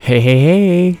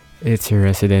Hey! It's your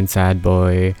resident sad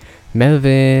boy,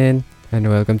 Melvin, and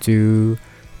welcome to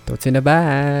Tots in a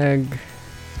Bag.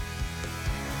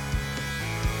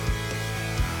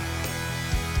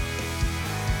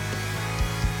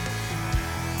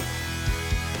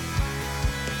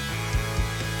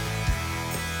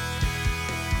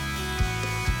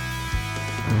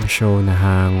 Ang show na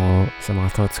hango sa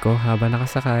mga thoughts ko habang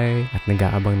nakasakay at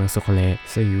nag-aabang ng sukle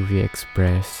sa UV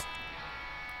Express.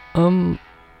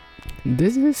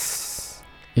 This is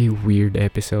a weird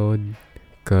episode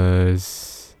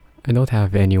because I don't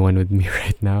have anyone with me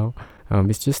right now.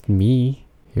 It's just me.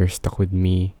 You're stuck with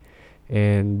me.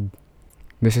 And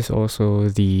this is also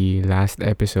the last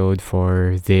episode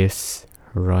for this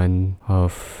run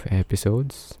of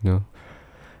episodes, no?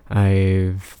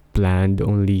 I've planned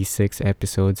only 6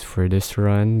 episodes for this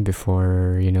run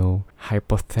before,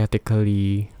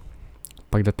 hypothetically,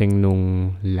 pagdating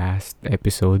nung last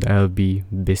episode, I'll be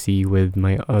busy with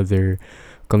my other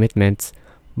commitments.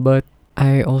 But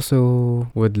I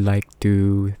also would like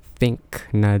to think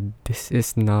na this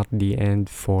is not the end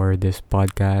for this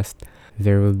podcast.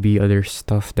 There will be other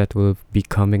stuff that will be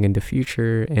coming in the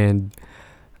future, and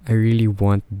I really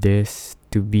want this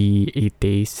to be a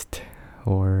taste,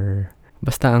 or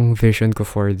basta ang vision ko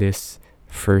for this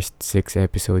first 6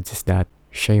 episodes is that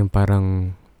siya yung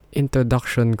parang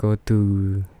introduction ko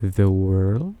to the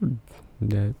world,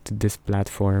 to this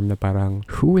platform na parang,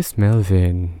 who is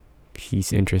Melvin?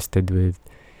 He's interested with,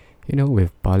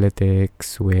 with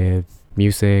politics, with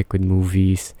music, with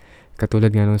movies.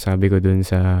 Katulad nga nung sabi ko dun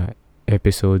sa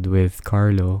episode with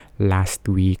Carlo last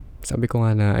week. Sabi ko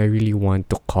nga na I really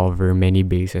want to cover many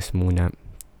bases muna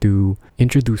to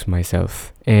introduce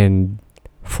myself and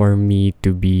for me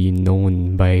to be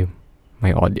known by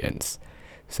my audience.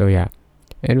 So yeah.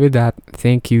 And with that,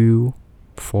 thank you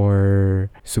for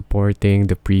supporting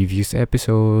the previous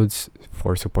episodes,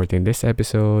 for supporting this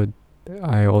episode.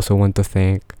 I also want to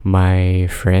thank my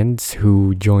friends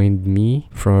who joined me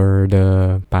for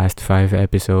the past 5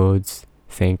 episodes.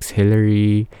 Thanks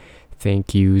Hillary,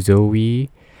 thank you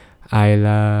Zoe,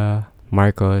 Ayla,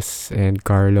 Marcos, and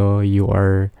Carlo. You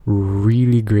are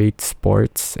really great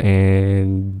sports,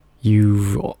 and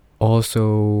you've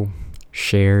also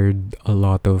shared a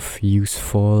lot of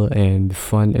useful and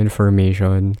fun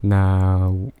information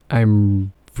na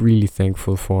I'm really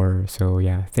thankful for. So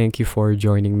yeah, thank you for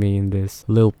joining me in this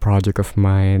little project of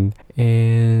mine.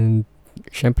 And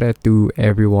syempre to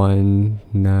everyone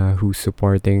na who's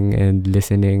supporting and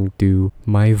listening to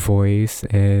my voice,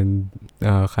 and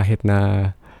kahit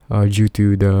na due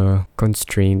to the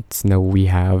constraints na we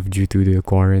have due to the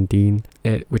quarantine,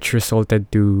 which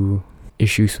resulted to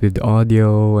issues with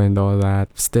audio and all that.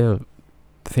 Still,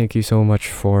 thank you so much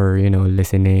for,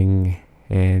 listening.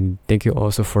 And thank you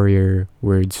also for your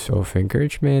words of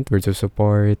encouragement, words of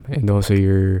support, and also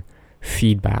your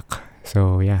feedback.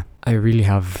 So yeah, I really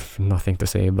have nothing to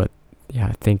say, but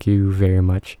yeah, thank you very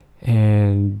much.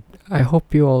 And I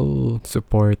hope you all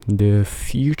support the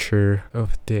future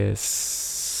of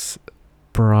this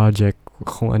project,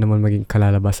 kung ano man maging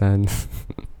kalalabasan.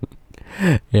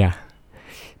 Yeah.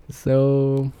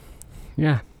 So,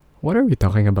 yeah. What are we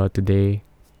talking about today?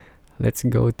 Let's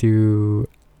go to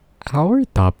our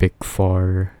topic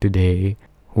for today.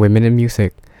 Women in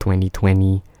Music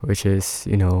 2020, which is,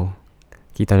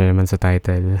 kita na naman sa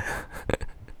title.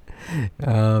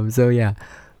 So yeah,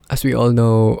 as we all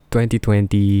know,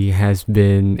 2020 has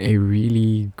been a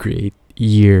really great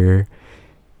year.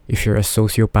 If you're a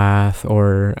sociopath,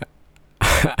 or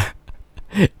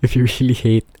if you really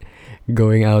hate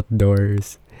going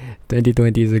outdoors,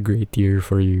 2020 is a great year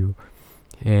for you.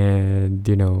 And,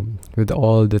 with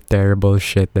all the terrible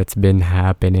shit that's been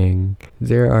happening,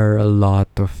 there are a lot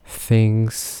of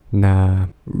things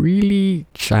na really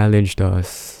challenged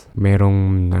us.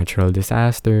 Merong natural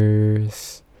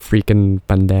disasters, freaking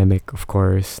pandemic, of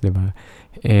course, diba?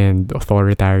 And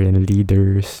authoritarian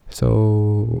leaders.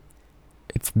 So,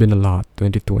 it's been a lot.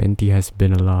 2020 has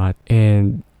been a lot.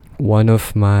 And one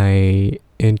of my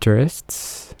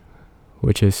interests,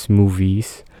 which is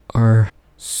movies, are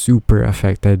super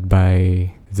affected by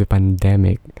the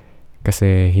pandemic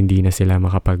kasi hindi na sila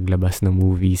makapaglabas ng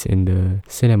movies in the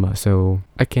cinema. So,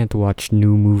 I can't watch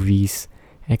new movies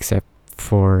except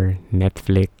for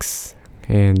Netflix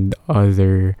and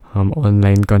other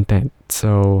online content.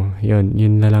 So, yun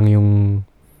na lang yung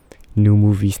new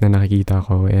movies na nakikita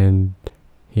ko. And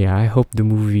yeah, I hope the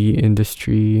movie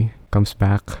industry comes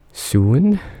back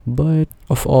soon. But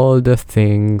of all the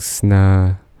things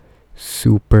na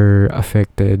super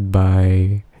affected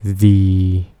by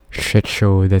the shit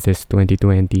show that is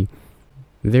 2020,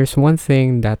 there's one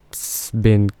thing that's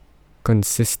been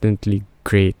consistently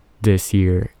great this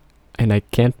year. And I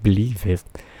can't believe it.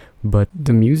 But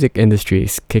the music industry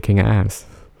is kicking ass.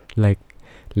 Like,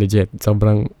 legit,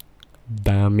 sobrang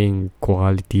daming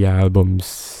quality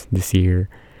albums this year.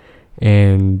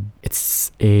 And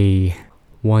it's a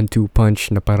 1-2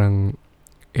 punch na parang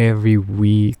every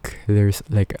week there's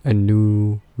like a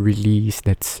new release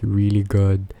that's really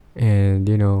good. And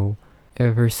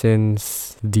ever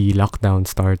since the lockdown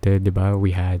started, diba,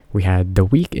 we had the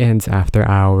weekends after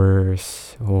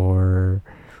hours, or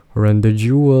Run the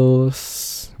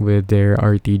Jewels with their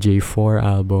RTJ4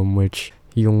 album, which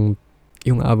yung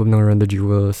album ng Run the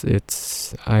Jewels,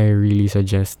 I really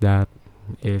suggest that.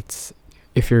 It's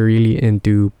if you're really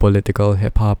into political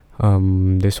hip hop,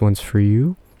 this one's for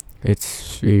you.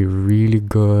 It's a really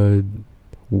good,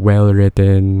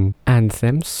 well-written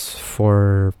anthems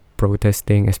for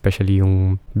protesting, especially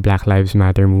yung Black Lives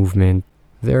Matter movement.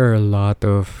 There are a lot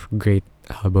of great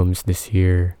albums this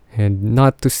year. And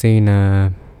not to say na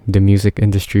the music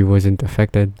industry wasn't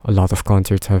affected. A lot of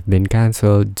concerts have been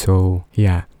cancelled. So,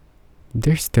 yeah,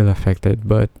 they're still affected.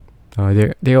 But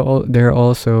there are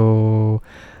also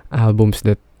albums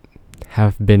that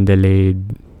have been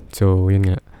delayed. So, yun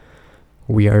nga.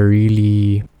 We are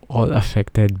really all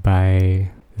affected by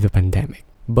the pandemic.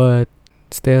 But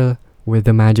still, with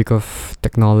the magic of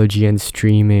technology and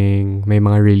streaming, may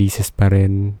mga releases pa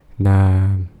rin na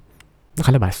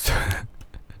nakalabas.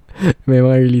 May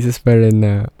mga releases pa rin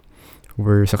na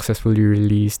were successfully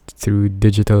released through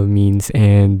digital means,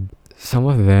 and some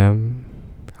of them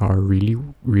are really,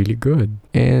 really good.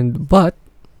 But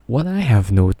what I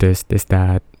have noticed is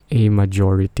that a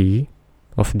majority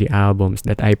of the albums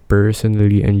that I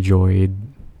personally enjoyed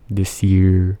this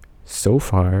year so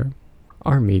far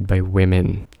are made by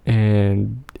women.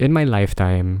 And in my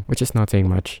lifetime, which is not saying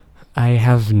much, I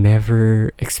have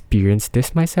never experienced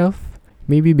this myself.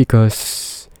 Maybe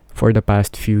because for the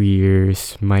past few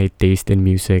years, my taste in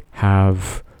music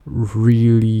have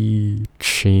really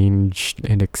changed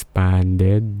and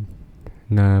expanded.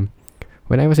 Na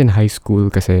when I was in high school,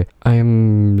 kasi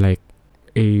I'm like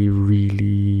a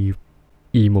really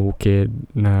emo kid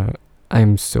na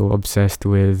I'm so obsessed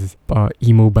with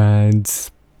emo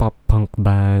bands, pop punk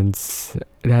bands.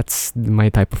 That's my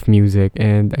type of music,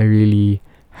 and I really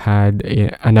had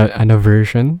an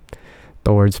aversion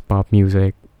towards pop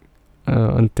music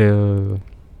until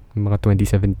mga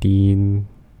 2017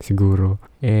 siguro.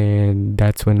 And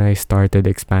that's when I started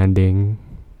expanding,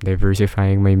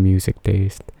 diversifying my music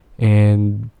taste.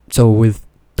 And so with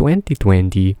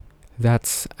 2020,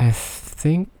 that's, I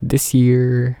think, this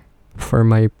year for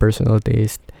my personal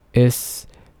taste is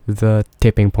the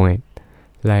tipping point.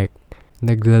 Like,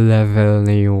 nagla-level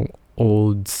na yung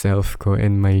old self ko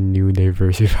and my new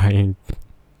diversifying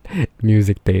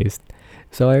music taste.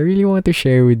 So I really want to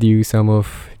share with you some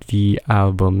of the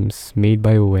albums made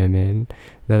by women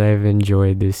that I've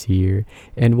enjoyed this year,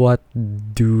 and what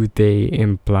do they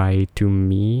imply to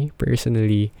me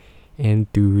personally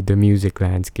and to the music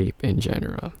landscape in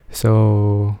general.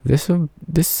 So this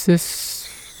is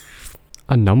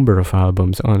a number of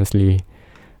albums, honestly,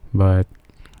 but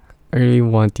I really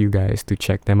want you guys to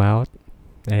check them out.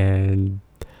 And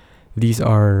these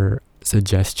are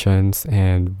suggestions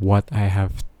and what are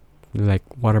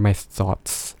my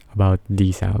thoughts about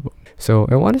these albums. So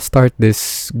I want to start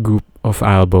this group of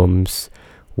albums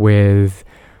with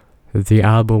the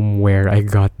album where I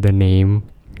got the name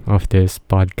of this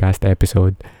podcast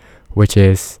episode, which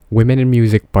is Women in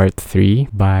Music Part 3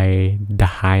 by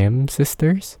the Haim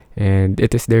Sisters. And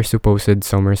it is their supposed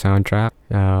summer soundtrack.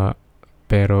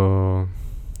 Pero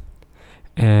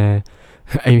I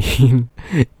mean,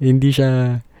 hindi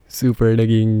siya super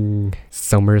naging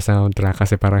summer soundtrack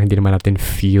kasi parang hindi naman natin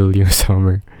feel yung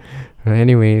summer. But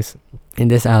anyways, in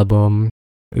this album,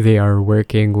 they are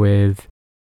working with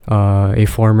a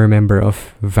former member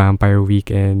of Vampire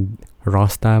Weekend,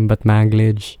 Rostam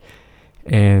Batmanglij,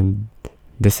 and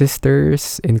the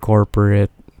sisters incorporate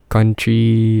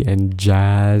country and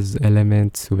jazz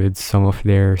elements with some of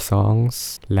their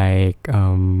songs, like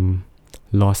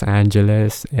Los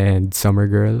Angeles and Summer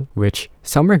Girl, which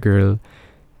Summer Girl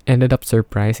ended up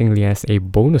surprisingly as a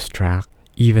bonus track,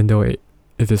 even though it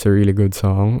is a really good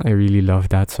song. I really love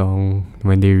that song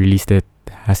when they released it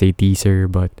as a teaser,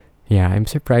 but yeah, I'm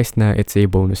surprised na it's a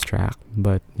bonus track.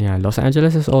 But yeah, Los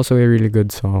Angeles is also a really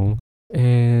good song.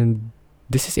 And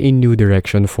this is a new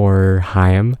direction for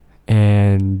Haim,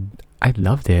 and I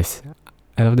love this.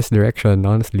 I love this direction,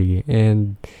 honestly.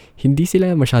 And hindi sila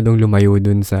masyadong lumayo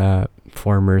dun sa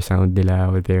former sound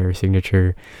nila with their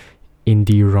signature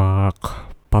indie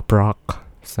rock, pop rock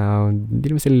sound. Hindi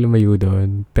naman sila lumayo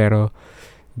dun. Pero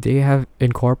they have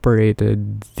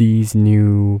incorporated these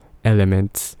new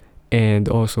elements and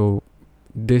also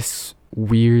this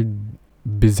weird,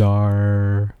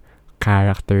 bizarre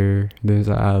character dun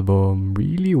sa album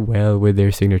really well with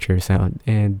their signature sound.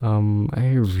 And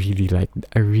I really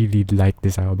like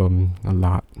this album a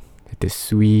lot. It is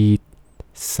sweet,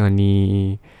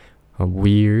 sunny,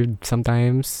 weird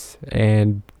sometimes.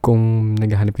 And kung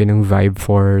naghahanap kayo ng vibe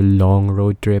for long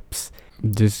road trips,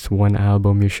 this one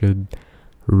album you should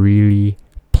really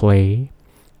play.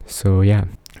 So yeah,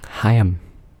 Hayam,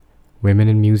 Women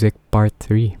in Music Part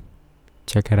 3.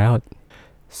 Check it out.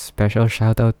 Special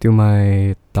shout out to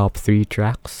my top 3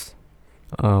 tracks.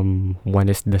 One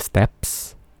is The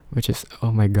Steps, which is,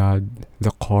 oh my god,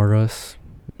 the chorus.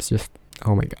 It's just,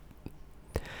 oh my god.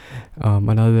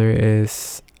 Another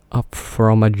is Up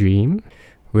From a Dream,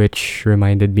 which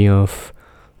reminded me of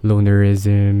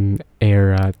Lonerism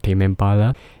era Tame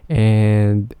Impala.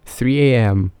 And 3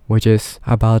 a.m., which is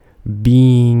about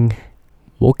being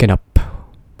woken up.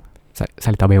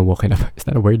 Salita ba yung woken up? Is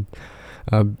that a word?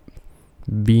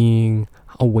 Being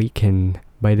awakened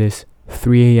by this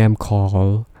 3 a.m.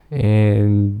 call.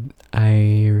 And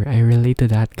I relate to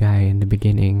that guy in the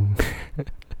beginning.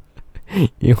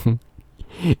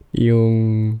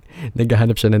 yung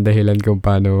naghahanap siya ng dahilan kung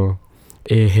paano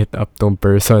hit up tong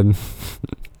person.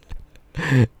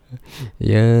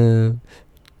 Yeah,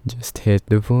 just hit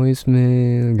the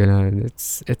voicemail. Ganon.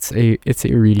 It's a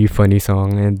really funny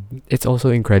song, and it's also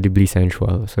incredibly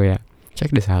sensual. So yeah, check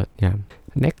this out. Yeah.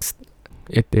 Next,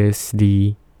 it is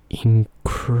the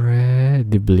incredibly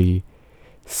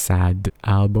sad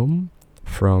album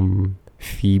from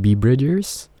Phoebe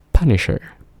Bridgers,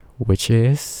 Punisher, which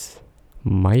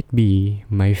might be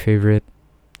my favorite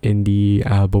indie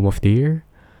album of the year.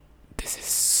 This is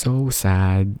so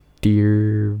sad,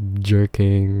 tear-jerking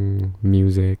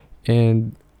music.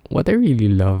 And what I really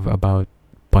love about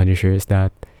Punisher is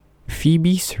that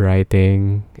Phoebe's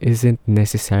writing isn't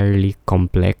necessarily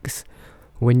complex.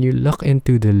 When you look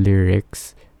into the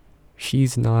lyrics,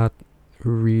 she's not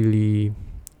really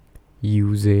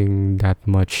using that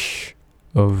much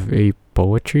of a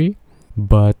poetry,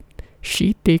 but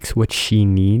she takes what she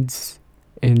needs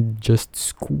and just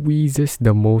squeezes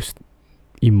the most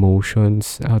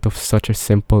emotions out of such a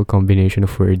simple combination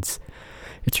of words.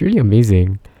 It's really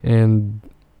amazing. And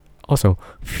also,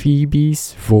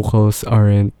 Phoebe's vocals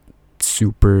aren't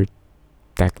super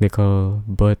technical,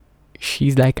 but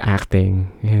she's like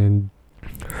acting, and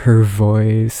her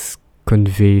voice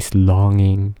conveys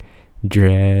longing,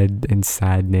 dread, and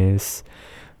sadness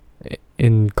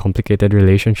in complicated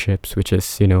relationships, which is,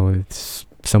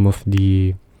 some of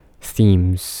the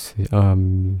themes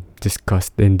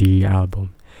discussed in the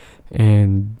album.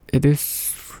 And it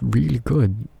is really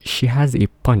good. She has a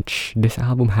punch. This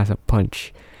album has a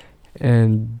punch.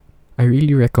 And I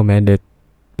really recommend it,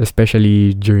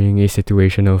 especially during a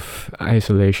situation of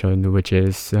isolation, which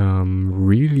is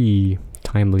really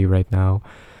timely right now.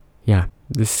 Yeah,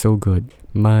 this is so good.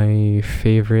 My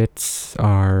favorites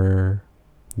are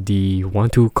the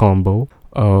 1-2 combo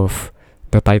of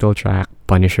the title track,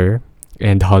 Punisher,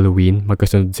 and Halloween.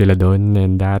 Magkasunod sila dun,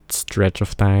 and that stretch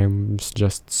of time is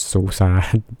just so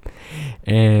sad.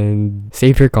 And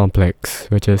Savior Complex,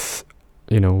 which is,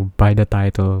 by the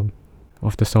title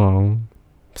of the song,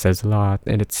 says a lot,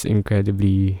 and it's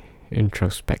incredibly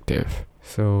introspective.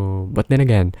 So, but then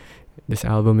again, this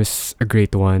album is a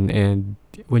great one, and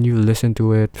when you listen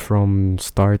to it from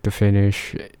start to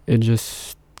finish, it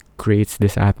just creates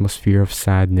this atmosphere of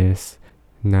sadness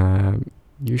na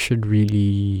you should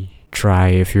really try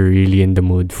if you're really in the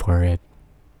mood for it.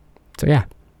 So yeah,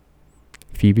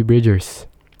 Phoebe Bridgers,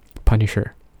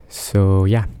 Punisher. So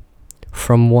yeah,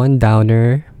 from one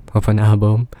downer of an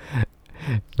album,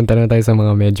 punta na tayo sa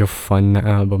mga medyo fun na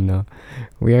album na.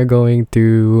 We are going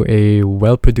to a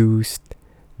well-produced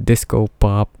disco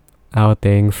pop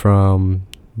outing from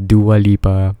Dua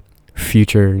Lipa,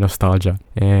 Future Nostalgia.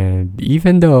 And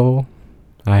even though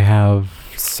I have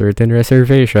certain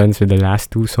reservations with the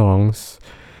last 2 songs,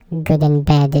 Good and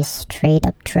Bad is straight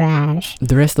up trash.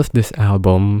 the rest of this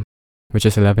album, which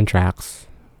is 11 tracks,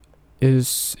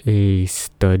 is a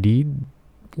studied,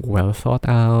 well thought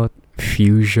out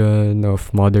fusion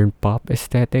of modern pop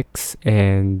aesthetics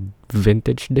and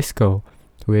vintage disco,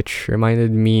 which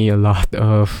reminded me a lot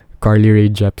of Carly Rae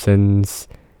Jepsen's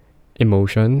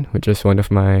Emotion, which is one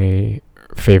of my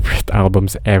favorite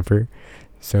albums ever.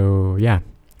 So yeah,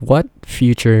 what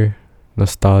Future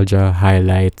Nostalgia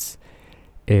highlights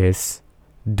is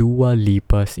Dua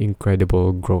Lipa's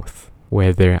incredible growth,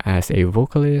 whether as a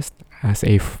vocalist, as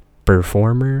a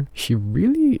performer. She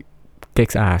really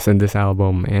kicks ass in this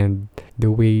album, and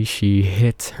the way she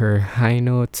hits her high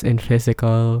notes in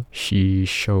physical, she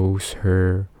shows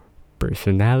her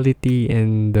personality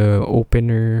in the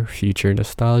opener, Future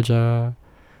Nostalgia,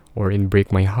 or in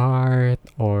Break My Heart,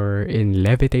 or in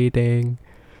Levitating.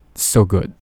 So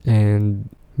good. And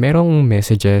merong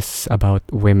messages about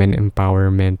women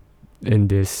empowerment in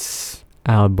this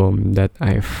album that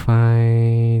I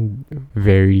find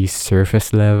very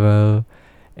surface level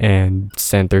and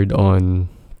centered on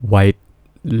white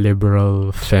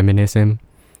liberal feminism.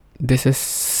 This is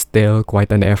still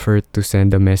quite an effort to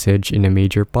send a message in a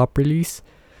major pop release,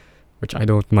 which I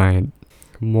don't mind.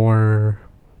 More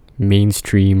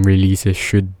mainstream releases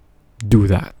should do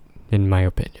that, in my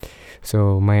opinion.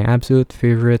 So, my absolute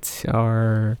favorites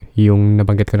are yung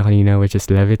nabanggit ko na kanina, which is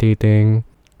Levitating,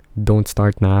 Don't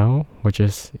Start Now, which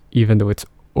is, even though it's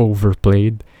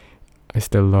overplayed, I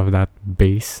still love that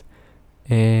bass.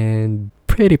 And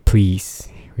Pretty Please,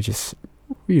 which is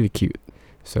really cute.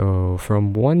 So,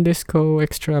 from one disco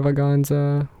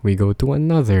extravaganza, we go to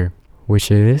another, which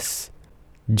is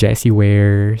Jessie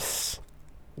Ware's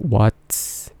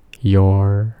What's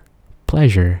Your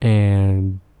Pleasure?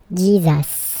 And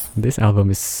Jesus. this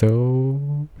album is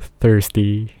so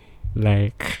thirsty,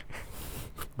 like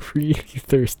really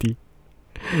thirsty.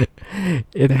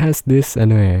 It has this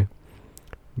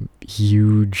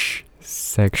huge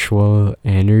sexual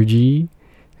energy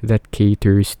that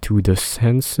caters to the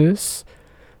senses,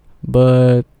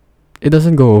 but it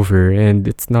doesn't go over, and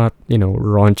it's not,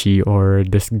 raunchy or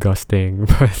disgusting,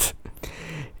 but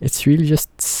it's really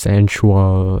just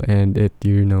sensual, and it,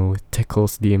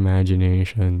 tickles the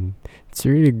imagination. It's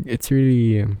really it's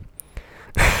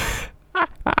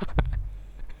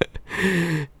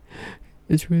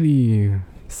really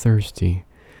thirsty.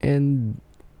 And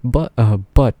but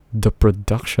the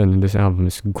production in this album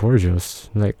is gorgeous.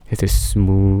 Like, it is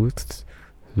smooth,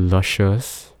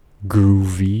 luscious,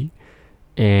 groovy,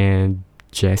 and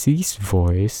Jessie's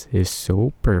voice is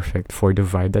so perfect for the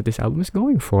vibe that this album is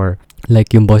going for.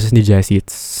 Like, yung boses ni Jessie,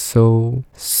 it's so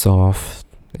soft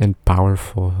and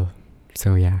powerful.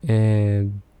 So yeah,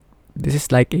 and this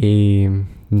is like a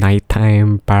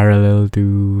nighttime parallel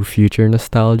to Future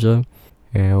Nostalgia.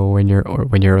 When you're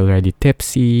already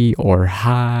tipsy or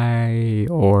high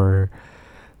or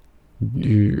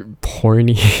you're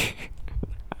horny.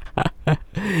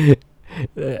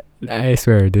 I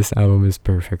swear this album is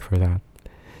perfect for that.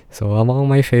 So among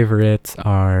my favorites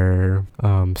are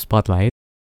Spotlight,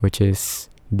 which is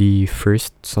the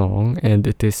first song, and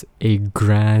it is a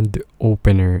grand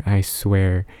opener, I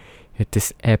swear. It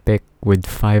is epic with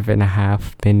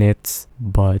 5.5 minutes,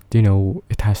 but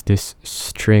it has this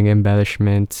string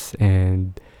embellishments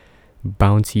and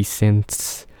bouncy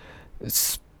synths.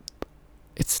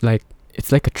 It's like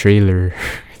a trailer.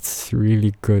 It's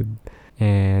really good.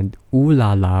 And Ooh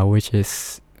La La, which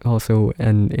is also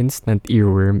an instant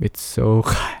earworm. It's so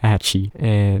catchy,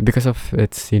 and because of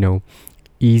its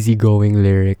easygoing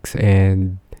lyrics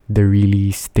and the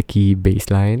really sticky bass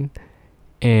line.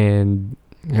 And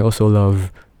I also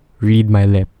love Read My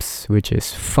Lips, which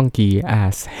is funky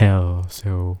as hell.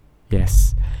 So,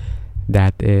 yes,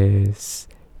 that is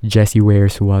Jessie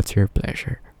Ware's What's Your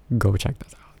Pleasure. Go check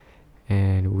that out.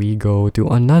 And we go to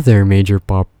another major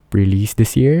pop release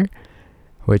this year,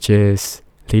 which is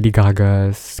Lady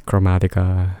Gaga's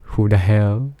Chromatica. Who the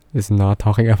hell is not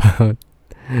talking about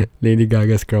Lady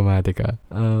Gaga's Chromatica?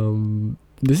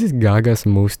 This is Gaga's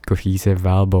most cohesive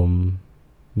album,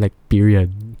 like,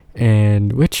 period.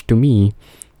 And which, to me,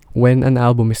 when an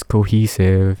album is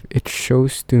cohesive, it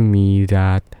shows to me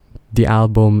that the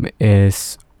album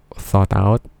is thought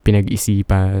out,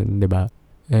 pinag-isipan, diba?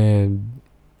 And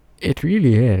it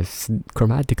really is.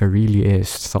 Chromatica really is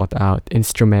thought out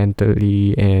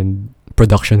instrumentally and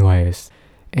production-wise.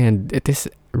 And it is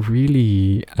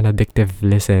really an addictive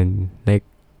listen. Like,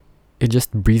 it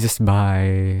just breezes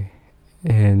by,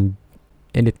 and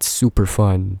it's super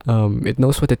fun. It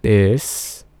knows what it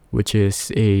is, which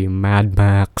is a Mad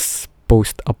Max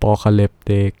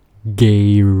post-apocalyptic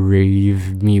gay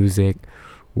rave music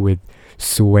with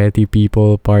sweaty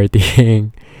people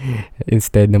partying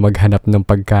instead na maghanap ng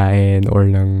pagkain or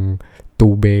ng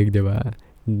tubig, diba?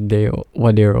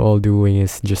 What they're all doing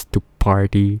is just to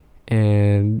party,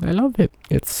 and I love it.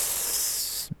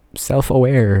 It's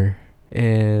self-aware.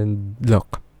 And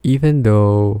look, even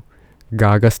though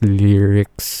Gaga's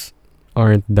lyrics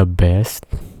aren't the best,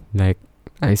 like,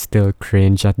 I still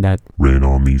cringe at that Rain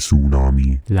on me,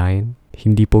 tsunami. line.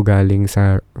 Hindi po galing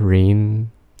sa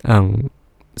Rain ang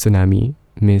tsunami,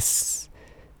 Miss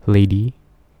Lady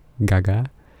Gaga.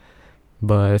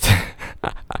 But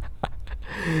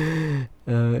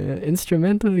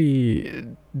Instrumentally,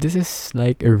 this is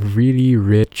like a really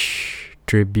rich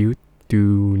tribute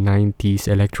to 90s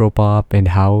electropop and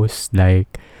house,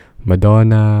 like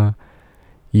Madonna,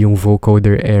 yung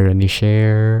vocoder era ni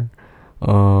Cher,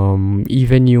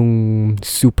 even yung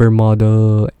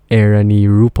supermodel era ni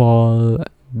RuPaul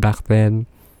back then.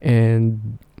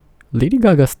 And Lady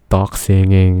Gaga's talk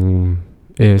singing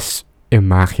is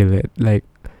immaculate. Like,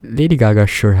 Lady Gaga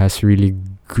sure has really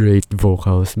great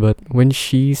vocals, but when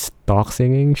she's talk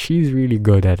singing, she's really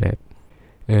good at it.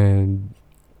 And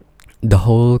the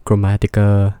whole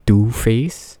Chromatica 2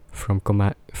 phase from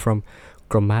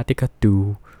Chromatica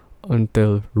 2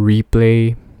 until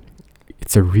Replay,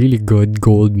 it's a really good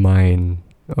gold mine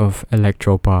of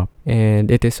electropop.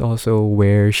 And it is also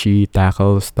where she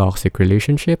tackles toxic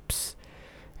relationships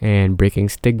and breaking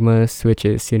stigmas, which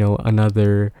is,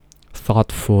 another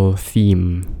thoughtful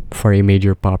theme for a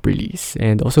major pop release,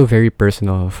 and also very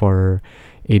personal for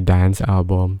a dance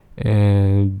album.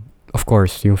 And of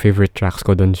course, yung favorite tracks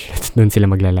ko dun, dun sila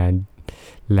maglaland,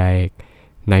 like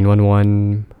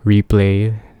 911,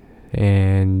 Replay,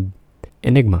 and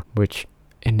Enigma,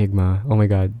 oh my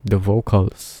god, the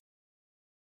vocals,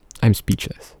 I'm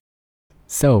speechless.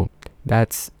 So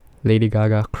that's Lady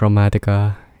Gaga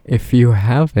Chromatica. If you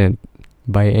haven't,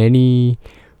 by any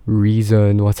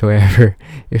reason whatsoever,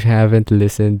 if you haven't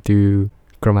listened to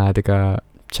Chromatica,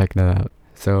 check that out.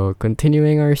 So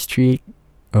continuing our streak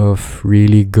of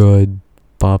really good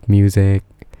pop music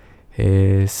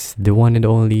is the one and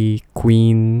only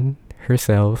Queen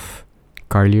herself,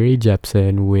 Carly Rae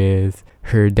Jepsen, with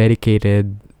her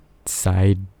dedicated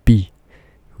side B,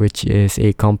 which is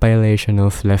a compilation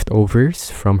of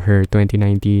leftovers from her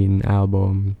 2019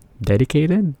 album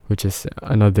Dedicated, which is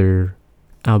another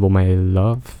album I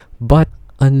love. But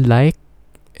unlike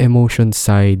Emotion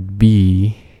Side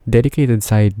B, Dedicated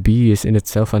Side B is in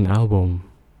itself an album.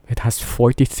 It has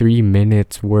 43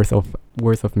 minutes worth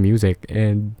of music,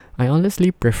 and I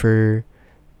honestly prefer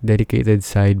Dedicated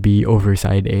Side B over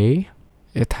Side A.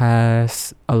 It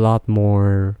has a lot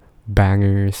more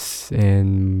bangers,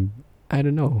 and I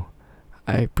don't know.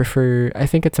 I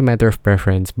think it's a matter of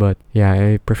preference, but yeah,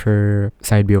 I prefer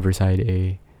Side B over Side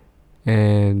A.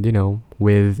 And,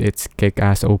 with its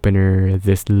kick-ass opener,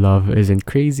 This Love Isn't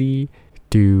Crazy,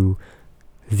 to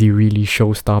the really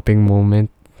show-stopping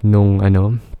moment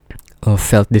nung,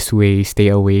 Felt This Way, Stay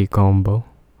Away combo.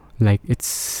 Like,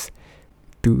 it's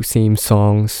two same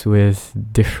songs with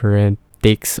different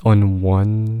takes on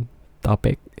one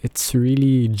topic. It's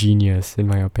really genius, in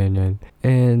my opinion.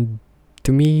 And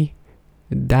to me,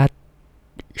 that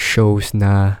shows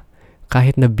na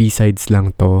kahit na B-sides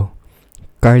lang to,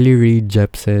 Carly Rae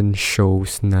Jepsen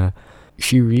shows na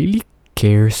she really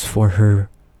cares for her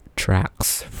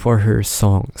tracks, for her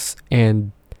songs,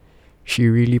 and she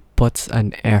really puts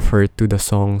an effort to the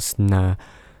songs na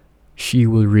she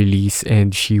will release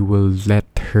and she will let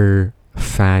her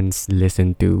fans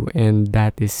listen to, and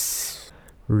that is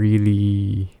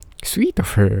really sweet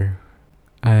of her.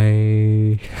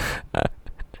 I'm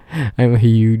a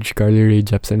huge Carly Rae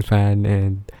Jepsen fan,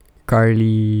 and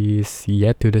Carly's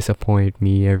yet to disappoint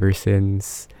me ever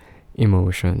since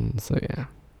Emotion. So yeah.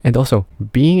 And also,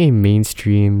 being a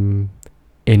mainstream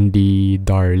indie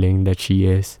darling that she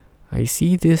is, I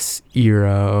see this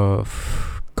era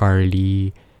of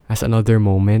Carly as another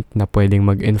moment na pwedeng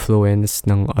mag-influence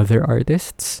ng other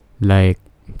artists, like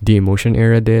the Emotion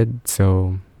era did.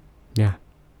 So yeah,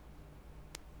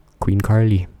 Queen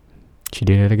Carly, she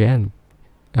did it again.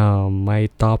 My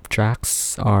top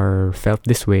tracks are Felt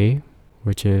This Way,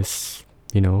 which is,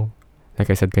 like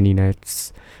I said kanina,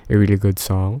 it's a really good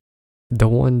song. The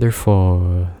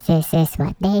Wonderful. This is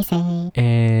what they say.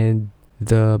 And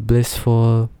the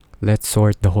Blissful, Let's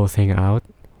Sort the Whole Thing Out,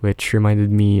 which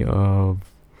reminded me of,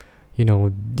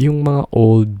 yung mga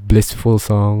old Blissful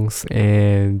songs,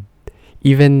 and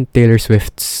even Taylor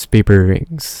Swift's Paper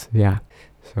Rings. Yeah.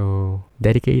 So,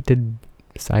 Dedicated,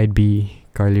 Side B,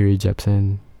 Carly Rae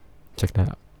Jepsen. Check that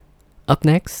out. Up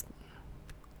next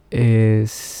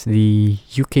is the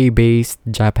UK-based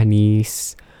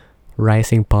Japanese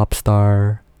rising pop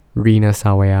star Rina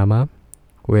Sawayama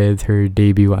with her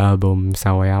debut album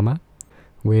Sawayama,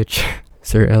 which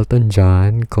Sir Elton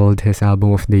John called his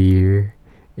album of the year,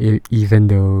 even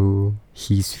though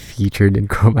he's featured in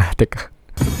Chromatica.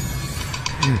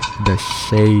 The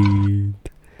shade.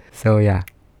 So yeah,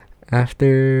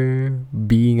 after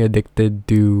being addicted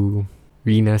to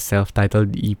Rina's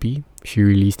self-titled EP she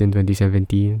released in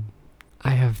 2017,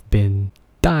 I have been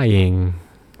dying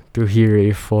to hear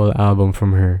a full album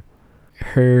from her.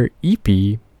 Her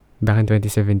EP back in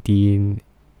 2017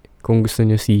 Kung gusto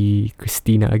nyo si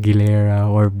Christina Aguilera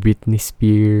or Britney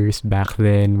Spears back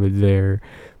then with their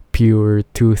pure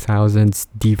 2000s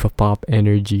diva pop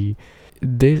energy,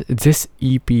 this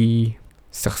EP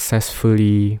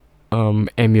successfully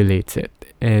emulates it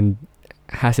and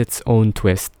has its own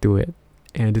twist to it.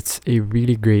 And it's a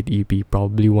really great EP,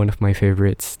 probably one of my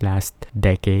favorites last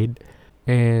decade.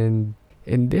 And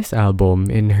in this album,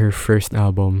 in her first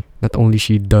album, not only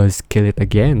she does kill it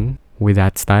again with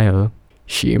that style,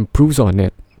 she improves on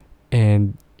it,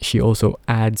 and she also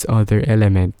adds other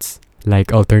elements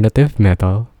like alternative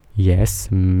metal, yes,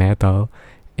 metal,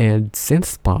 and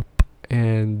synth pop.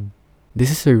 And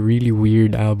this is a really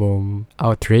weird album,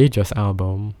 outrageous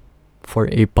album for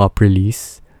a pop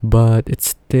release, but it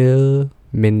still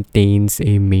maintains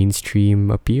a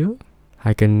mainstream appeal.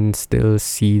 I can still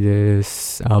see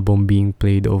this album being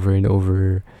played over and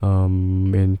over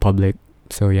in public.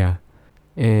 So yeah.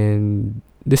 And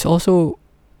this also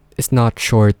is not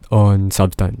short on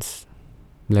substance.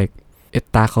 Like,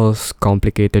 it tackles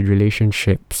complicated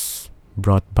relationships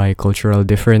brought by cultural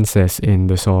differences in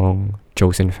the song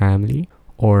Chosen Family,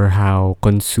 or how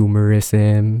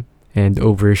consumerism and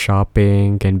over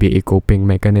shopping can be a coping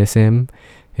mechanism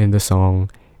in the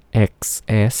song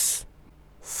XS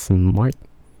Smart.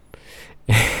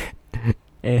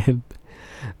 And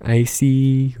I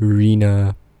see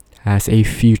Rina as a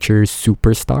future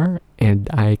superstar, and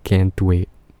I can't wait.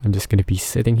 I'm just gonna be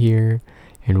sitting here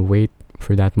and wait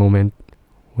for that moment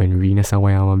when Rina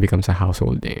Sawayama becomes a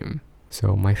household name.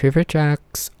 So my favorite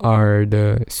tracks are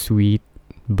the sweet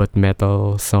but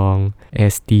metal song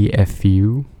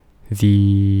STFU,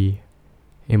 the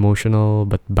emotional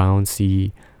but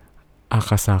bouncy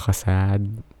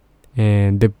Akasakasad,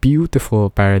 and the beautiful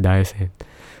Paradise Hit,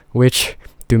 which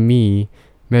to me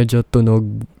medyo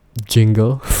tunog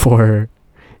jingle for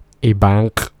a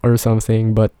bank or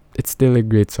something, but it's still a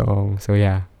great song. So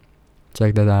yeah,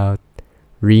 check that out.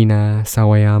 Rina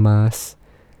Sawayama's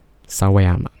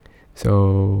Sawayama.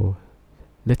 So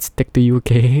let's stick to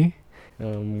UK.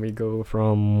 We go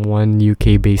from one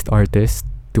UK based artist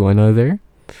to another,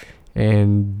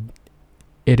 and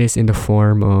it is in the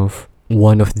form of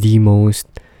one of the most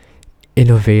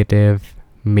innovative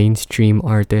mainstream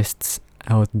artists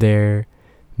out there,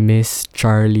 Miss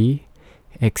Charlie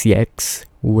XCX,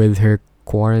 with her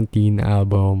quarantine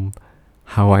album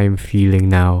How I'm Feeling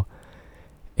Now.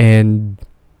 And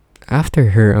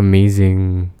after her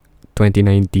amazing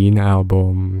 2019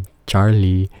 album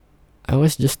Charlie, I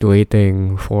was just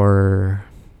waiting for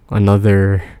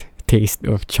another taste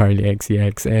of Charlie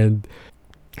XCX, and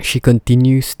she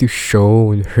continues to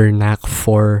show her knack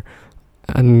for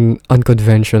an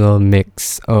unconventional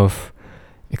mix of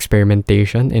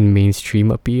experimentation and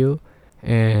mainstream appeal,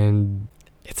 and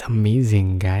it's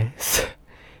amazing, guys.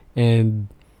 And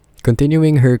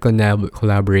continuing her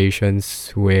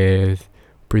collaborations with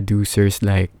producers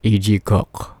like A.G.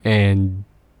 Cook and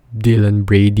Dylan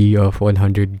Brady of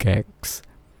 100 Gex,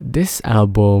 this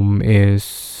album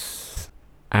is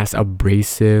as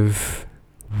abrasive,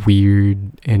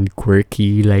 weird, and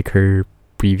quirky like her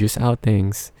previous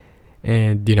outings.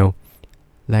 And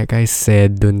like I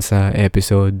said dun sa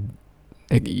episode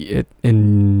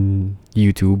in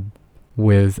YouTube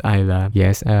with Isla,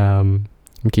 yes, in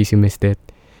case you missed it,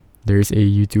 there's a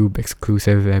YouTube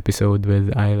exclusive episode with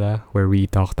Isla where we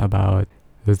talked about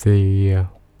the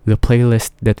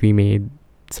playlist that we made,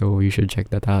 so you should check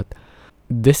that out.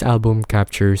 This album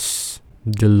captures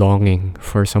the longing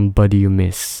for somebody you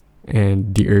miss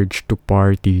and the urge to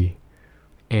party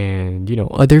and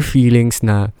other feelings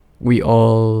na we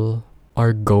all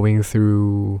are going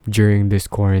through during this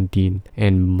quarantine.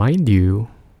 And mind you,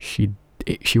 she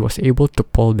was able to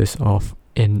pull this off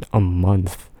in a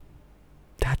month.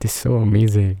 That is so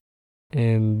amazing.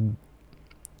 And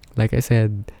like I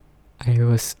said, I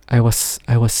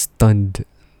was stunned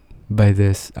by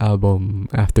this album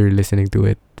after listening to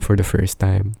it for the first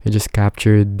time. It just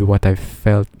captured what I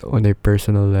felt on a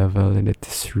personal level, and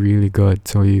it's really good.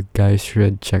 So you guys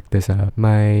should check this out.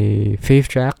 My fave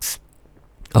tracks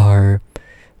are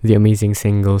the amazing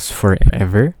singles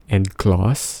Forever and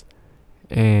Claws,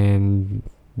 and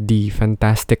the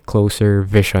fantastic closer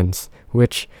Visions,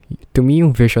 which to me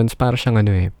yung Visions para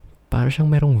siyang para siyang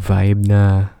merong vibe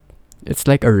na it's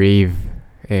like a rave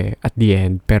at the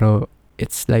end, pero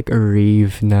it's like a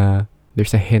rave na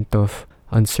there's a hint of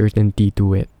uncertainty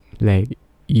to it. Like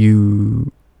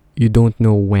you don't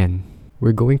know when.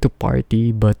 We're going to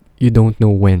party, but you don't know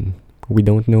when. We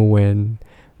don't know when,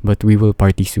 but we will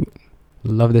party soon.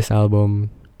 Love this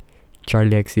album.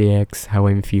 Charlie XCX, How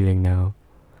I'm Feeling Now.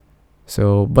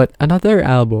 So, but another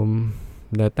album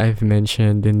that I've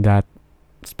mentioned in that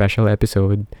special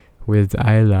episode with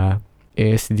Isla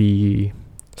is the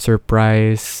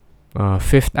surprise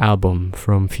fifth album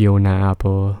from Fiona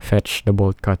Apple, Fetch the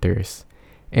Bolt Cutters.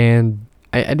 And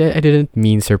I didn't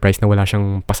mean surprise na wala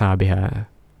siyang pasabi ha.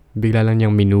 Bigla lang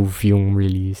niyang minove yung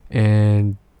release.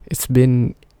 And it's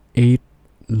been 8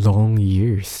 long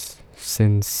years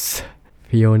since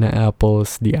Fiona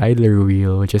Apple's The Idler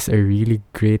Wheel, which is a really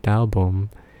great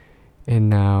album. And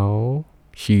now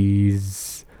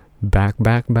she's back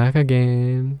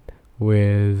again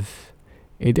with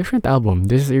a different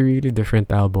album. This is a really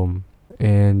different album.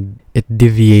 And it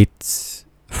deviates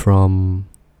from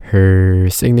her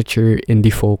signature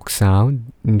indie folk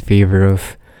sound in favor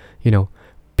of,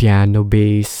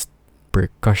 piano-based,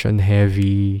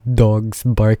 percussion-heavy, dogs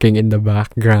barking in the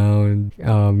background,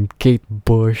 Kate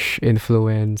Bush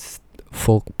influenced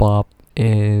folk pop,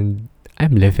 and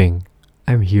I'm living.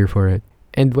 I'm here for it.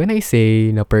 And when I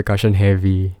say na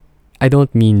percussion-heavy, I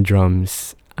don't mean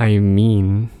drums. I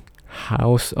mean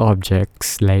house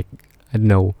objects like, I don't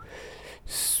know,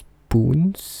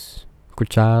 spoons,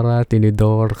 kutsara,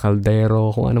 tinidor,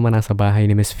 kaldero, kung ano man nasa bahay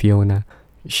ni Miss Fiona.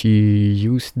 She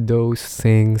used those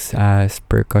things as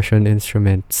percussion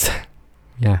instruments.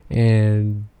 Yeah,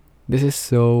 and this is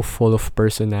so full of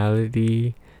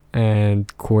personality and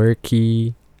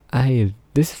quirky.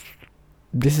 This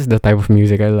is the type of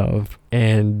music I love.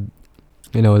 And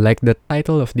like the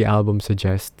title of the album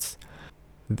suggests,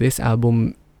 this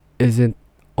album isn't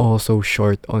also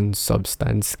short on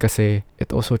substance kasi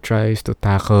it also tries to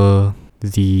tackle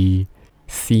the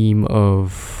theme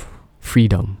of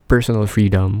freedom, personal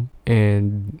freedom,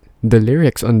 and the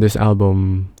lyrics on this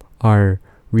album are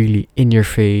really in your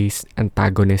face,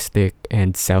 antagonistic,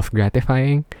 and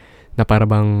self-gratifying. Na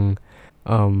parang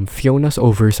Fiona's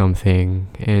over something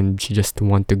and she just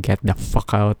want to get the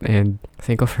fuck out and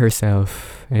think of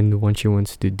herself and what she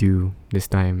wants to do this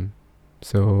time.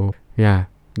 So yeah,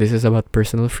 this is about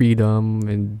personal freedom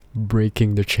and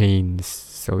breaking the chains.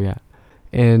 So yeah.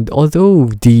 And although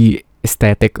the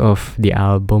aesthetic of the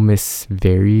album is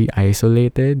very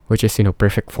isolated, which is,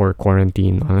 perfect for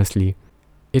quarantine, honestly,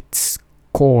 its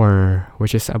core,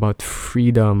 which is about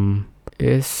freedom,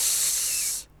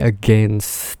 is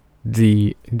against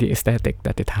the aesthetic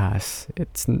that it has.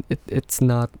 It's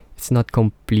not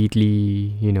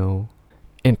completely,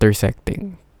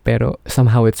 intersecting, pero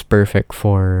somehow it's perfect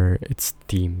for its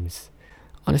themes.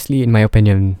 Honestly, in my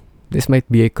opinion, this might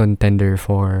be a contender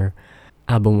for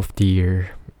album of the year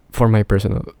for my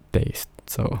personal taste.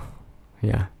 So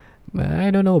yeah, but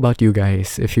I don't know about you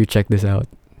guys if you check this out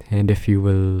and if you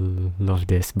will love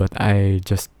this, but I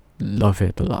just love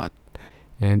it a lot.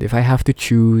 And if I have to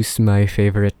choose my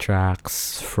favorite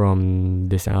tracks from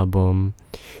this album,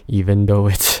 even though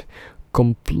it's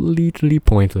completely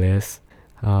pointless,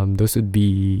 those would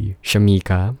be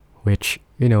Shamika, which,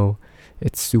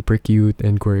 it's super cute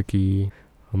and quirky.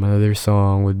 Another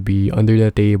song would be Under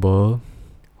the Table,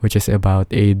 which is about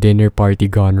a dinner party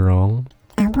gone wrong.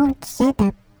 I won't shut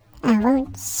up. I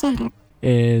won't shut up.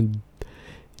 And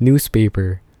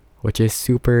Newspaper, which is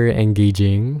super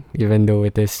engaging, even though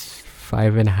it is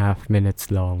 5.5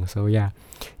 minutes long. So yeah,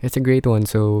 it's a great one.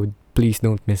 So please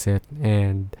don't miss it.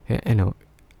 And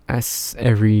as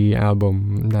every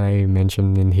album that I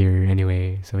mentioned in here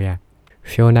anyway. So yeah,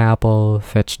 Fiona Apple,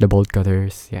 Fetch the Bolt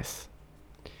Cutters. Yes.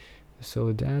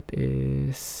 So that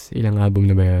is ilang album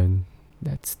na ba yun?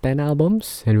 That's 10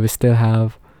 albums, and we still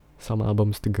have some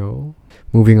albums to go.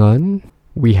 Moving on,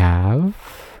 we have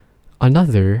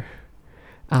another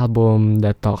album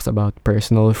that talks about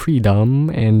personal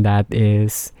freedom, and that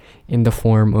is in the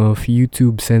form of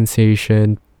YouTube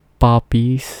sensation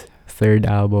Poppy's third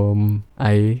album.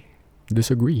 I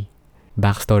disagree.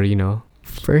 Backstory,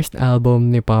 First album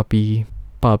ni Poppy,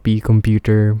 Poppy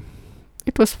Computer.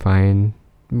 It was fine.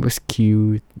 It was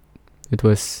cute. It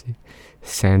was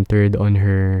centered on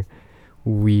her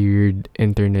weird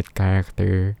internet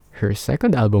character. Her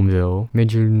second album though,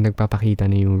 medyo nagpapakita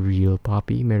na yung real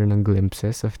Poppy. Meron ng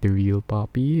glimpses of the real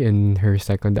Poppy in her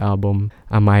second album,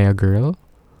 Amaya Girl.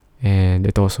 And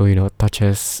it also,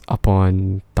 touches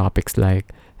upon topics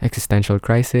like existential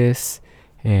crisis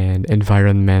and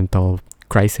environmental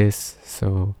crisis.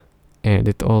 So, and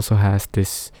it also has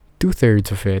this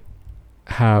 2/3 of it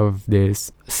have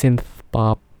this synth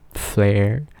pop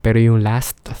flair. Pero yung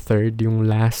last third, yung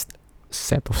last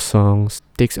set of songs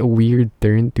takes a weird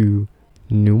turn to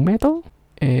nu metal,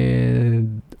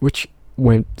 and which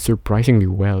went surprisingly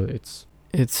well. It's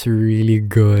really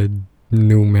good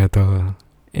nu metal.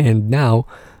 And now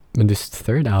on this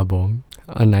third album,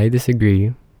 and I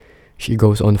disagree, she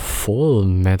goes on full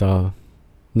metal,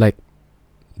 like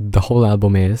the whole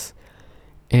album is.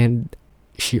 And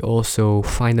she also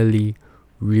finally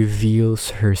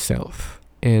reveals herself.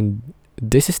 And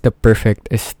this is the perfect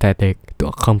aesthetic to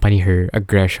accompany her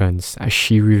aggressions as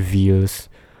she reveals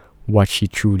what she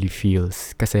truly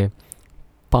feels. Kasi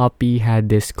Poppy had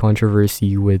this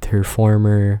controversy with her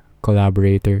former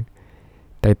collaborator,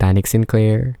 Titanic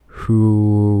Sinclair,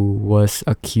 who was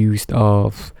accused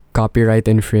of copyright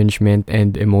infringement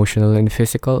and emotional and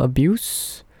physical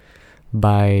abuse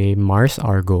by Mars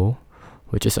Argo,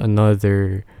 which is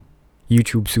another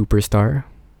YouTube superstar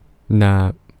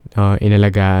na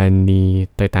inalagaan ni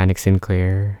Titanic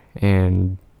Sinclair.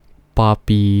 And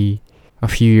Poppy, a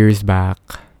few years back,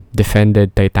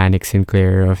 defended Titanic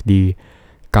Sinclair of the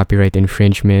copyright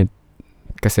infringement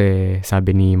kasi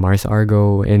sabi ni Mars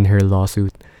Argo in her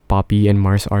lawsuit, Poppy and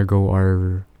Mars Argo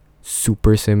are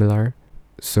super similar.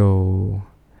 So,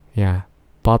 yeah.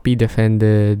 Poppy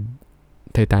defended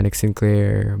Titanic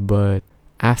Sinclair, but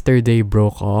after they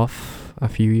broke off a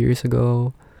few years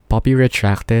ago, Poppy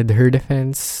retracted her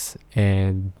defense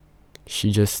and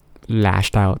she just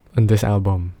lashed out on this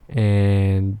album.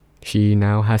 And she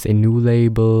now has a new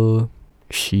label.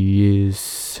 She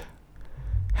is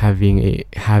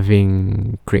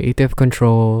having creative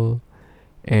control,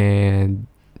 and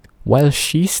while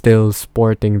she's still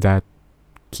sporting that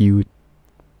cute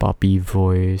poppy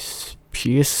voice,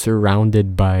 she is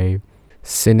surrounded by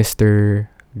sinister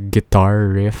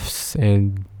guitar riffs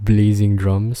and blazing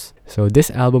drums. So this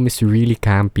album is really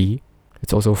campy.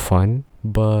 It's also fun,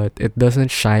 but it doesn't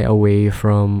shy away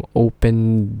from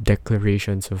open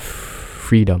declarations of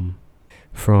freedom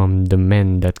from the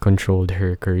men that controlled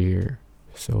her career.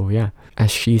 So yeah, as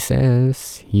she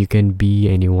says, you can be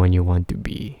anyone you want to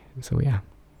be. So yeah,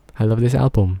 I love this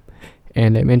album.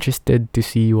 And I'm interested to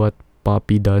see what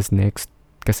Poppy does next.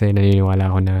 Kasi naniniwala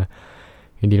ako na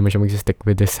hindi naman siya mag-stick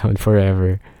with this sound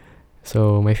forever.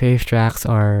 So my fave tracks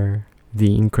are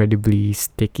the incredibly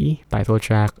sticky title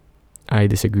track, I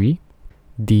Disagree,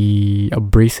 the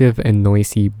abrasive and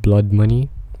noisy Blood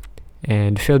Money,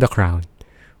 and Feel the Crown,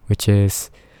 which is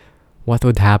what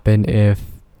would happen if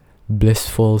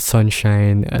blissful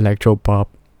sunshine electropop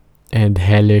and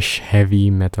hellish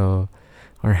heavy metal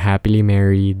are happily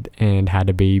married and had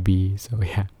a baby. So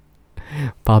yeah,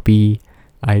 Poppy,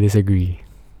 I Disagree.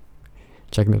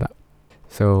 Check that out.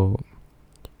 So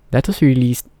that was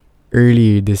released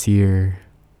earlier this year,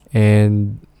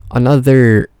 and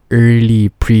another early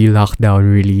pre-lockdown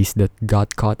release that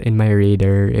got caught in my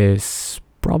radar is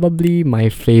probably my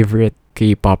favorite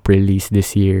K-pop release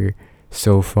this year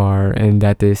so far, and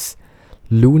that is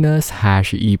Luna's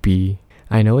Hash EP.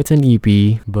 I know it's an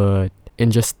EP, but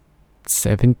in just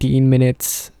 17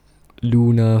 minutes,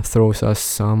 Luna throws us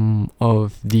some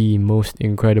of the most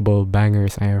incredible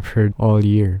bangers I have heard all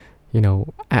year. You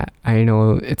know, I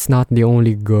know it's not the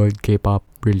only good K-pop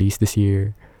release this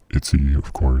year, ITZY,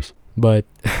 of course. but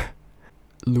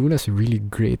Luna's really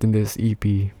great in this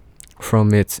EP.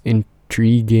 From its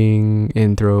intriguing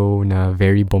intro na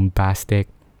very bombastic,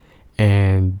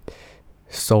 and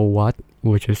So What,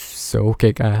 which is so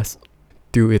kick-ass,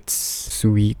 to its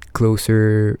sweet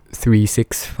closer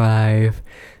 365.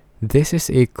 This is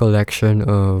a collection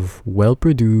of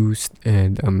well-produced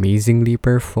and amazingly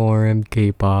performed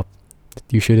K-pop that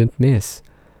you shouldn't miss.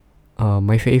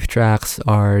 My fave tracks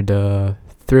are the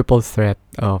triple threat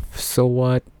of So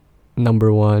What,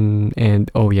 Number One,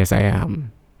 and Oh Yes I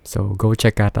Am. So go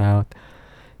check that out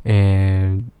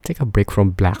and take a break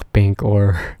from Blackpink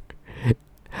or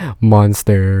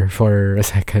Monster for a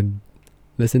second.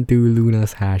 Listen to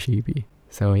Luna's Hash EP.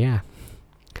 So yeah.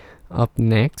 Up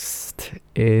next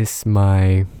is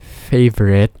my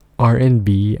favorite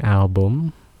R&B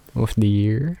album of the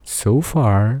year so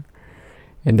far,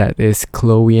 and that is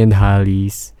Chloe and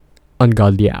Halle's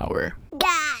Ungodly Hour.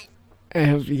 I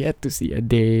have yet to see a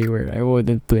day where I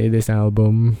wouldn't play this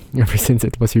album ever since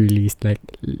it was released. Like,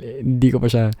 hindi ko pa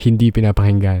siya hindi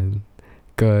pinapakinggan.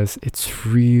 Because it's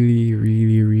really,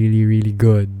 really, really, really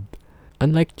good.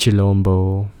 Unlike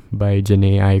Chilombo by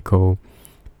Janae Aiko,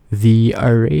 the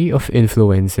array of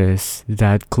influences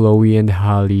that Chloe and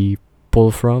Halle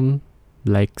pull from,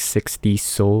 like 60s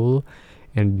soul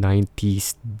and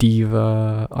 90s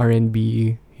diva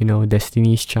R&B, you know,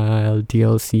 Destiny's Child,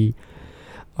 TLC,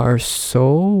 are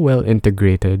so well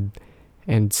integrated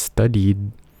and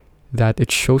studied that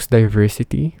it shows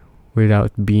diversity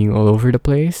without being all over the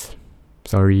place.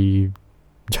 Sorry,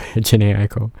 Janae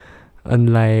Aiko.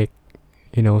 Unlike,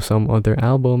 you know, some other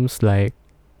albums like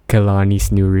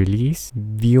Kehlani's new release,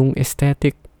 yung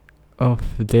aesthetic of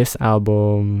this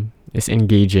album is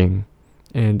engaging,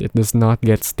 and it does not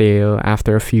get stale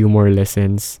after a few more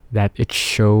listens, that it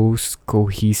shows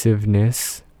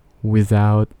cohesiveness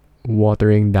without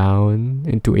watering down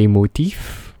into a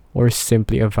motif or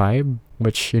simply a vibe,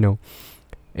 which,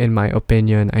 in my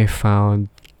opinion, I found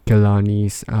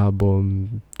Kehlani's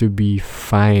album to be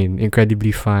fine,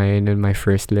 incredibly fine in my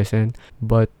first listen,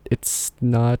 but it's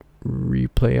not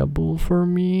replayable for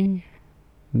me.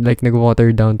 Like,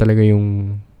 nag-water down talaga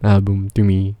yung album to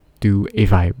me to a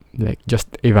vibe. Like, just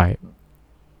a vibe.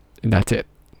 And that's it.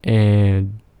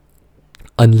 And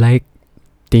unlike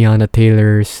Tiana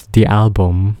Taylor's The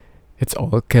Album, it's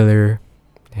all killer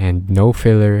and no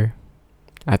filler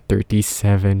at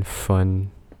 37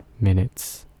 fun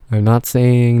minutes. I'm not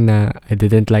saying na I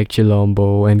didn't like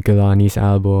Chilombo and Kehlani's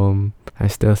album. I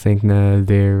still think na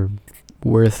they're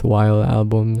worthwhile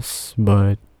albums,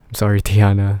 but I'm sorry,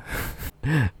 Tiana.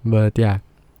 But yeah,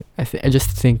 I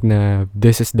just think na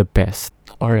this is the best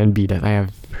R&B that I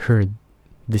have heard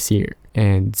this year.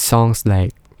 And songs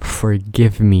like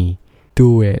Forgive Me,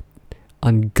 Do It,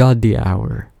 Ungodly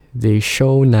Hour, they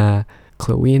show na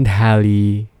Chloe and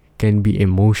Halle can be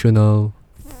emotional,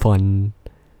 fun,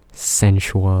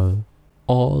 sensual,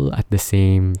 all at the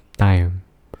same time.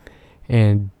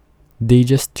 And they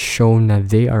just show that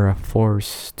they are a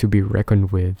force to be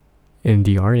reckoned with in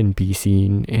the R&B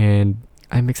scene, and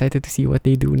I'm excited to see what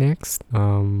they do next.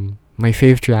 My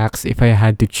fave tracks, if I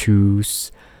had to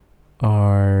choose,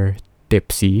 are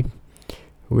Tipsy,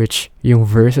 which yung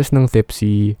verses ng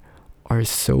Tipsy are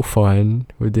so fun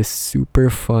with this super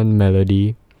fun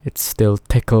melody. It still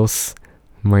tickles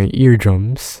my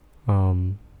eardrums.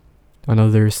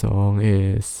 Another song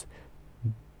is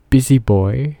Busy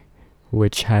Boy,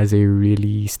 which has a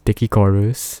really sticky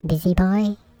chorus. Busy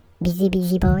boy?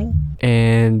 Busy boy?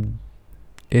 And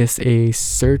is a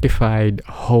certified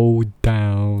hold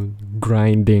down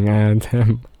grinding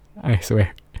anthem, I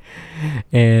swear.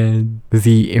 And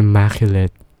the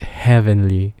immaculate,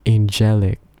 heavenly,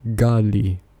 angelic,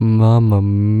 godly Mama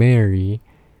Mary,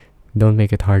 Don't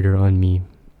Make It Harder on Me.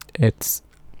 It's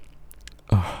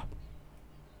I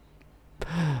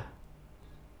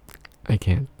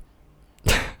can't.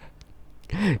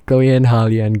 Chloe and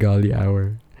Halle and Golly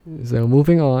Hour. So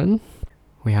moving on,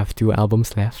 we have 2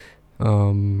 albums left.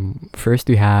 First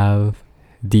we have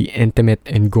the intimate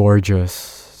and gorgeous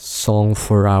Song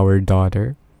for Our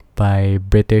Daughter by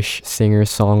British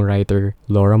singer-songwriter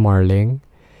Laura Marling.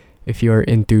 If you're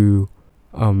into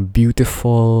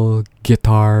beautiful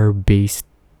guitar-based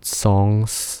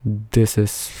songs, this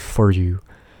is for you.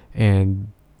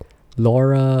 And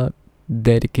Laura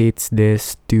dedicates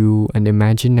this to an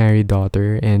imaginary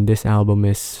daughter, and this album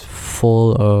is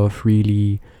full of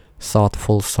really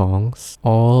thoughtful songs.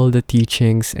 All the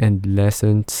teachings and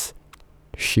lessons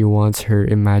she wants her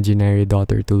imaginary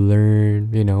daughter to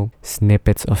learn,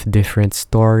 snippets of different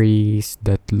stories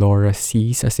that Laura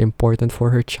sees as important for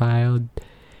her child.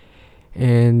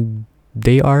 And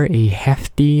they are a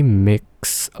hefty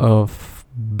mix of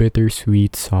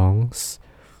bittersweet songs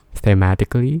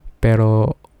thematically,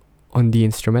 pero on the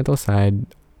instrumental side,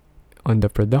 on the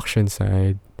production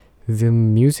side, the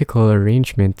musical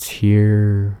arrangements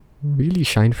here really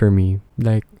shine for me.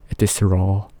 Like, it is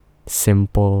raw,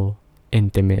 simple,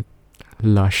 intimate,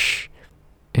 lush,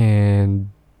 and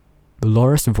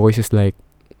Laura's voice is like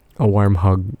a warm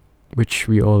hug, which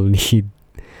we all need.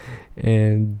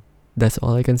 And that's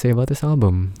all I can say about this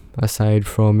album, aside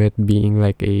from it being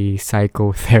like a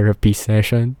psychotherapy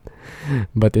session,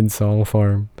 but in song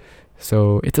form.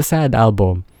 So it's a sad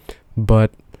album,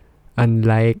 but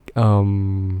unlike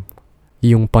yung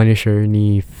Punisher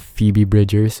ni Phoebe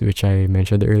Bridgers, which I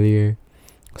mentioned earlier,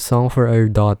 Song for Our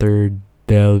Daughter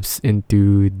delves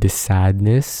into the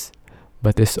sadness,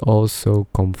 but is also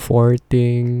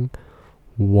comforting,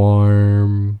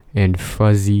 warm, and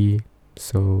fuzzy.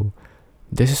 So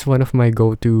this is one of my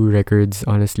go-to records,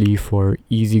 honestly, for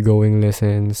easygoing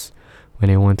listens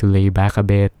when I want to lay back a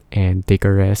bit and take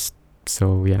a rest.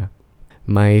 So yeah.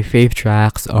 My fave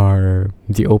tracks are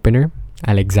the opener,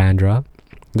 Alexandra,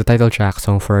 the title track,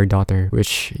 Song for Our Daughter,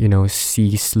 which,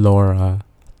 sees Laura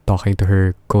talking to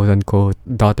her quote-unquote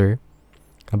daughter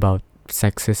about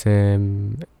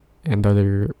sexism and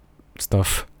other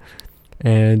stuff.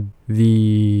 And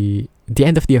the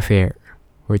end of the affair,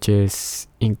 which is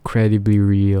incredibly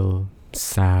real,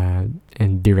 sad,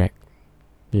 and direct.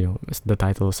 As the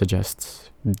title suggests,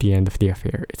 the end of the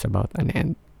affair. It's about an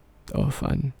end of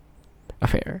an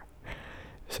affair.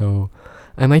 So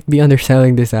I might be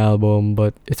underselling this album,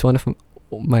 but it's one of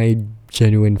my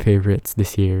genuine favorites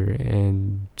this year,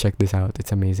 and check this out,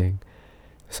 it's amazing.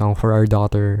 Song for Our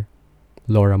Daughter,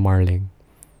 Laura Marling.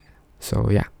 So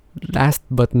yeah, last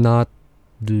but not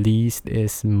least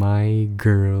is my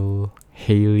girl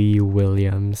Hayley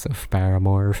Williams of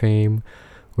Paramore fame,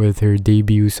 with her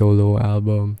debut solo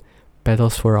album,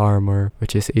 Petals for Armor,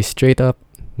 which is a straight up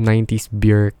 90s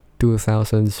Björk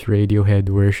 2000s Radiohead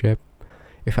worship,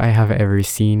 if I have ever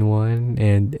seen one,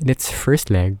 and in its first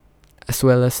leg, as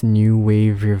well as new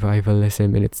wave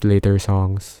revivalism in its later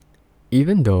songs.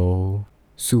 Even though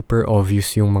super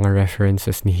obvious yung mga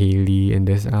references ni Halle in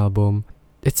this album,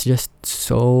 it's just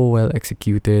so well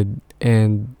executed,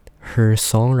 and her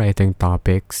songwriting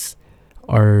topics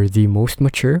are the most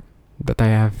mature that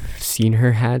I have seen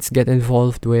her hands get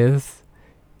involved with,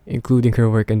 including her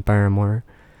work in Paramore.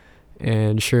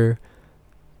 And sure,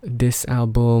 this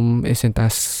album isn't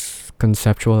as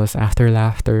conceptual as After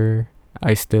Laughter.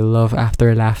 I still love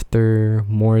After Laughter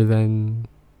more than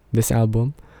this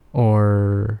album.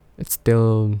 Or it's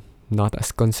still not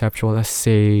as conceptual as,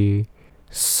 say,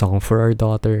 Song for Our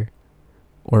Daughter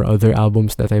or other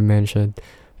albums that I mentioned.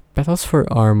 Petals for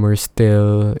Armor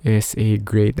still is a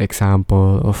great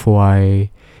example of why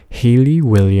Hayley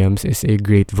Williams is a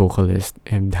great vocalist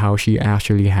and how she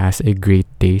actually has a great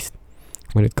taste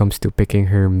when it comes to picking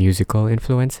her musical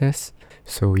influences.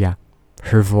 So yeah,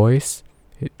 her voice,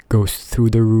 it goes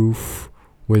through the roof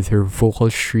with her vocal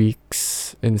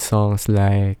shrieks in songs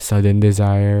like Sudden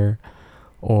Desire,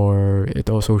 or it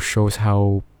also shows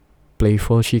how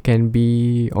playful she can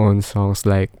be on songs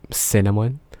like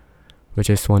Cinnamon, which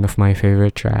is one of my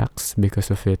favorite tracks because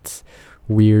of its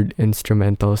weird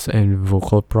instrumentals and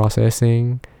vocal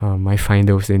processing. I find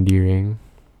those endearing.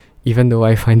 Even though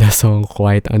I find the song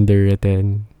quite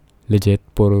underwritten, legit,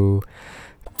 puro.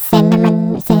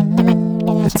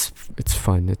 It's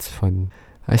fun.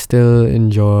 I still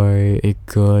enjoy a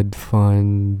good,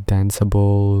 fun,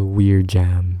 danceable, weird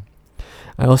jam.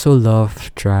 I also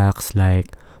love tracks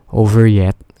like Over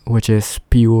Yet, which is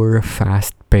pure,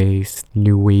 fast-paced,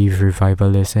 new wave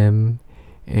revivalism,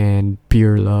 and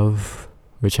Pure Love,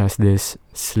 which has this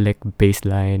slick bass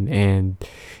line and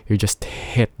you're just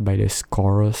hit by this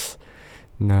chorus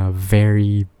na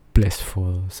very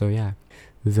blissful. So yeah,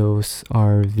 those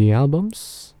are the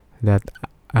albums that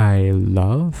I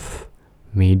love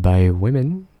made by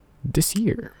women this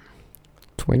year,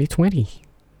 2020,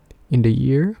 in the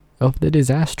year of the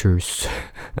disasters.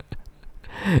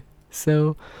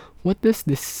 So, what does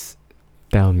this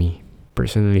tell me?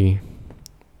 Personally,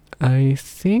 I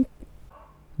think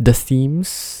the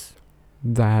themes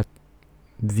that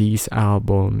these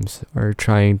albums are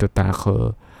trying to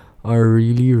tackle are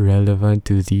really relevant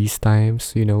to these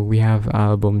times. You know, we have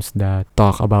albums that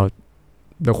talk about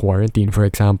the quarantine, for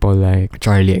example, like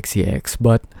Charlie XCX.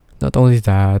 But not only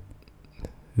that,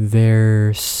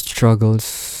 their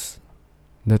struggles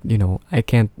that, you know, I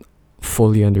can't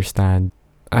fully understand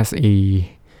as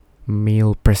a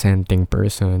male presenting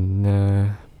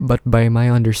person. But by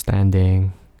my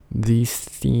understanding, these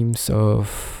themes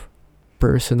of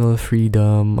personal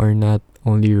freedom are not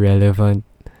only relevant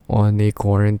on a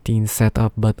quarantine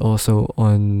setup, but also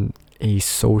on a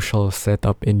social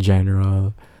setup in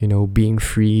general. You know, being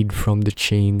freed from the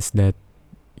chains that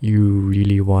you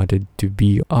really wanted to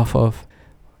be off of,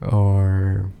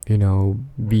 or, you know,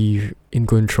 be in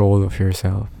control of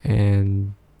yourself.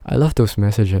 And I love those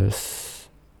messages.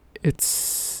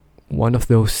 It's one of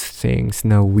those things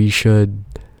now we should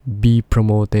be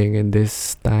promoting in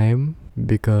this time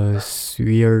because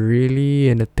we are really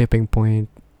in a tipping point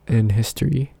in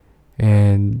history,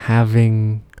 and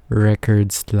having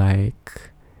records like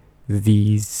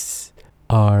these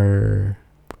are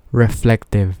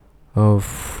reflective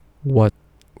of what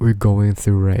we're going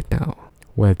through right now,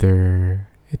 whether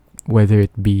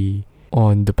it be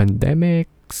on the pandemic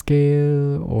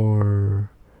scale or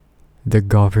the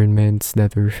governments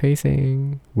that we're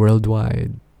facing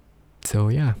worldwide. So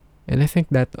yeah, and I think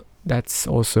that's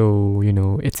also, you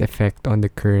know, its effect on the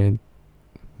current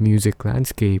music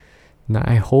landscape. Now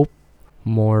I hope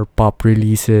more pop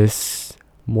releases,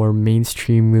 more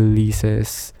mainstream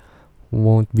releases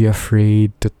won't be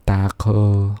afraid to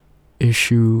tackle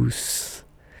issues.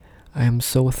 I am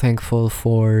so thankful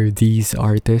for these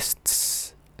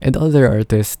artists and other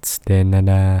artists then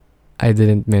na I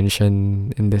didn't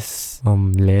mention in this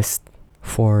list,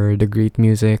 for the great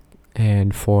music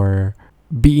and for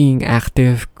being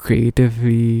active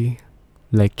creatively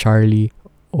like Charlie,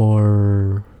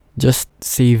 or just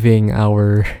saving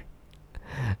our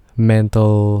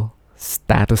mental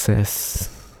statuses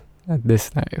at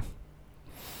this time.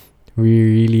 We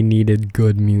really needed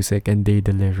good music and they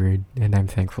delivered, and I'm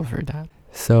thankful for that.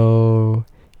 So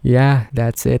yeah,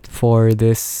 that's it for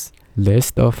this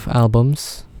list of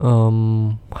albums.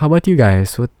 How about you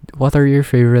guys? What are your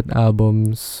favorite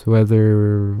albums,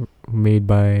 whether made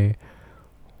by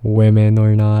women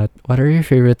or not? What are your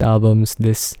favorite albums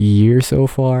this year so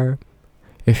far?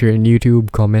 If you're in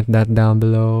YouTube, comment that down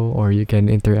below, or you can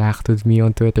interact with me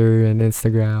on Twitter and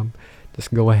Instagram.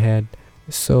 Just go ahead.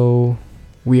 So,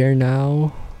 we are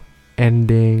now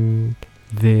ending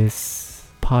this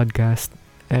podcast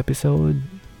episode.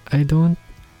 I don't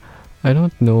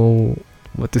know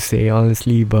what to say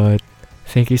honestly, but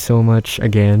thank you so much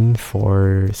again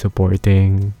for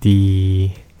supporting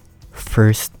the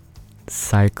first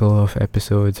cycle of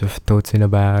episodes of Totes in a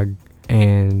Bag,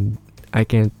 and I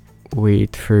can't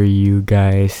wait for you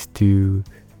guys to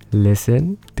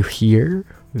listen, to hear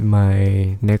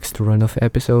my next run of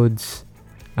episodes.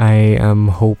 I am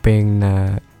hoping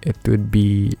that it would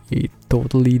be a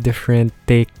totally different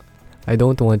take. I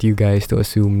don't want you guys to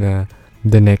assume that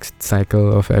the next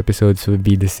cycle of episodes would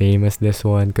be the same as this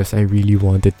one, because I really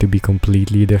want it to be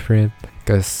completely different,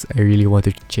 because I really want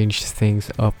to change things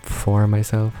up for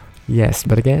myself. Yes,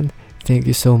 but again, thank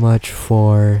you so much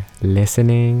for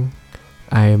listening.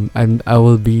 I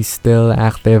will be still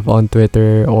active on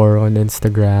Twitter or on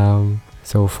Instagram,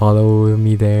 so follow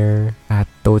me there at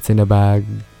Totes in a Bag,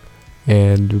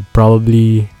 and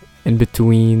probably in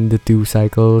between the two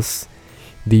cycles,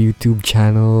 the YouTube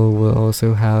channel will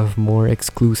also have more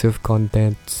exclusive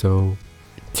content, so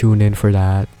tune in for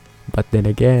that. But then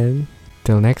again,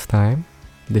 till next time,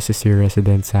 this is your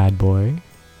resident sad boy,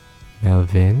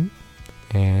 Melvin,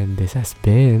 and this has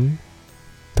been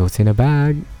Totes in a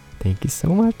Bag. Thank you so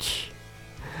much.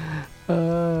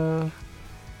 And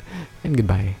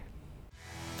goodbye.